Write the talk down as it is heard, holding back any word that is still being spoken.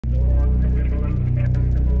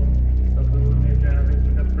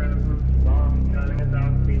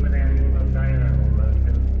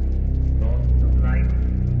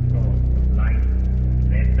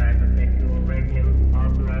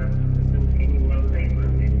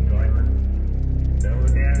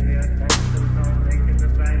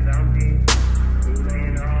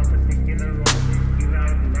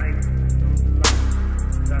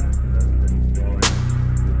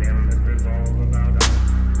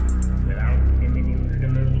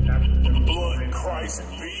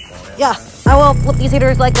Yeah, I will flip these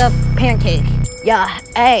haters like a pancake. Yeah,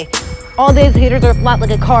 hey. All these haters are flat like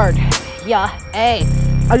a card. Yeah, hey.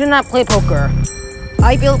 I do not play poker.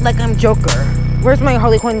 I feel like I'm Joker. Where's my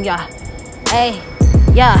Harley Quinn? Yeah, hey.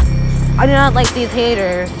 Yeah, I do not like these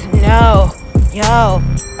haters. No, yo.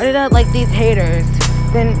 I do not like these haters.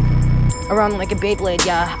 Then around like a Beyblade.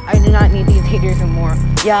 Yeah, I do not need these haters anymore.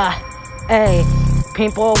 Yeah, hey.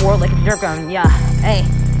 Paintball war like a Nerf gun. Yeah, hey.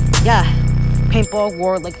 Yeah. Paintball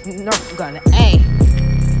war like Nerf gun. Hey.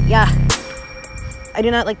 Yeah. I do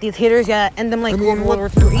not like these haters. Yeah. End them like World War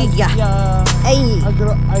III. Yeah. Hey. I go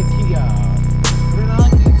to IKEA. I do not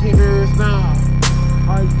like these haters now.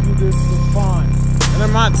 I do this for fun. And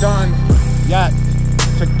I'm not done yet.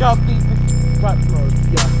 Check out these flat modes.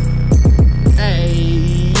 Yeah.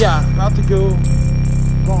 Hey. Yeah. About to go.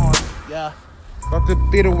 Gone. Yeah. About to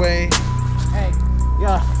beat away. Hey.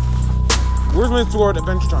 Yeah. Where's my sword?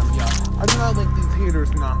 Adventure time. Yeah. I do not like these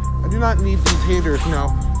haters now. I do not need these haters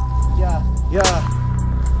now. Yeah. Yeah.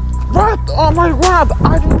 Rock on my rap!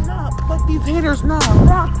 I do not like these haters now.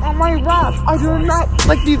 Rock on my rap! I do not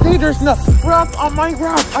like these haters now. Rock on my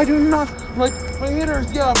rap! I do not like my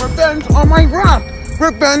haters. Yeah. Revenge on my rap!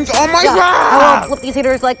 Revenge on my rap! I will flip these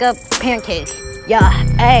haters like a pancake. Yeah.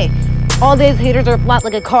 Hey. All these haters are flat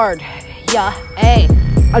like a card. Yeah. Hey.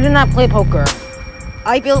 I do not play poker.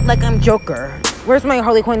 I feel like I'm Joker. Where's my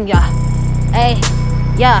Harley Quinn? Yeah. Hey.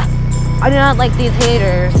 Yeah. I do not like these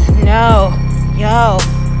haters. No. Yo.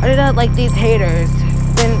 I do not like these haters.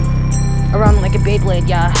 Then around like a Beyblade.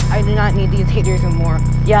 Yeah. I do not need these haters anymore.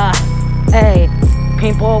 Yeah. Hey.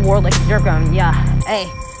 Paintball war like a Nerf gun. Yeah.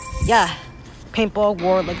 Hey. Yeah. Paintball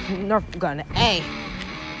war like Nerf gun. Hey.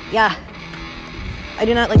 Yeah. I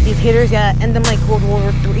do not like these haters. Yeah. End them like World War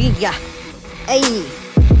III. Yeah. Hey.